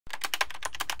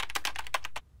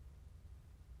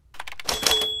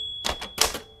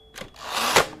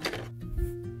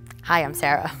Hi, I'm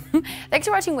Sarah. Thanks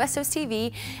for watching West Coast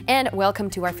TV, and welcome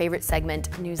to our favorite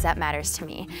segment, News That Matters to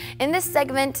Me. In this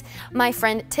segment, my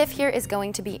friend Tiff here is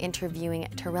going to be interviewing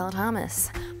Terrell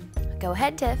Thomas. Go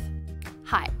ahead, Tiff.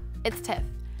 Hi, it's Tiff.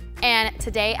 And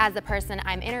today, as the person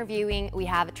I'm interviewing, we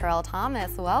have Terrell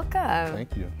Thomas. Welcome.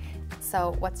 Thank you.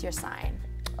 So, what's your sign?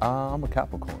 I'm a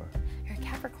Capricorn. You're a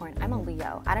Capricorn. I'm a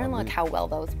Leo. I don't know how well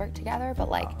those work together, but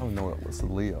like. I don't know what's a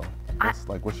Leo.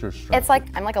 What's your strength? It's like,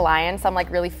 I'm like a lion, so I'm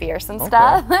like really fierce and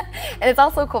stuff. And it's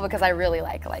also cool because I really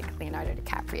like Leonardo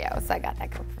DiCaprio, so I got that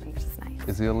going for me, which is nice.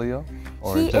 Is he a Leo?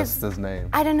 Or He just is, his name?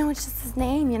 I don't know, it's just his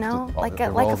name, you know? Just, like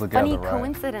a funny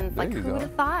coincidence. Like, who would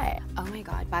have thought? Oh my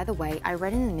God, by the way, I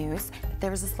read in the news that there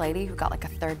was this lady who got like a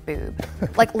third boob.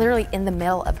 Like literally in the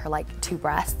middle of her like 2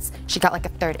 breasts, she got like a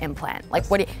 3rd implant. Like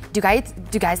what do you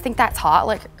guys think that's hot?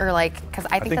 Like, or like, cause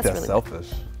I think that's really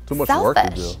selfish. Too much work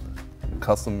to do.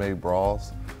 Custom made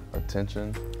bras,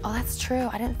 attention. Oh, that's true.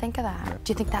 I didn't think of that. Yeah.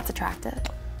 Do you think that's attractive?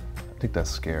 I think that's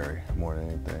scary more than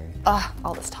anything. Ugh,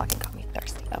 all this talking got me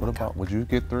thirsty. Oh what about, would you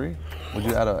get 3? Would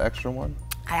you add an extra one?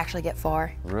 I actually get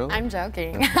 4. Really? I'm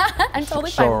joking. I'm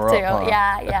totally fine with 2. Huh?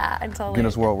 Yeah, I'm totally.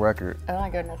 Guinness World Record. Oh my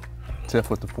goodness.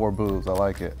 Tiff with the 4 boobs, I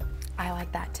like it. I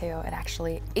like that too.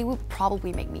 It would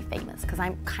probably make me famous because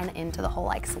I'm kind of into the whole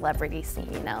like celebrity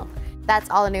scene, you know? That's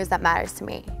all the news that matters to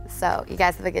me. So you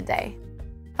guys have a good day.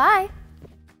 Bye.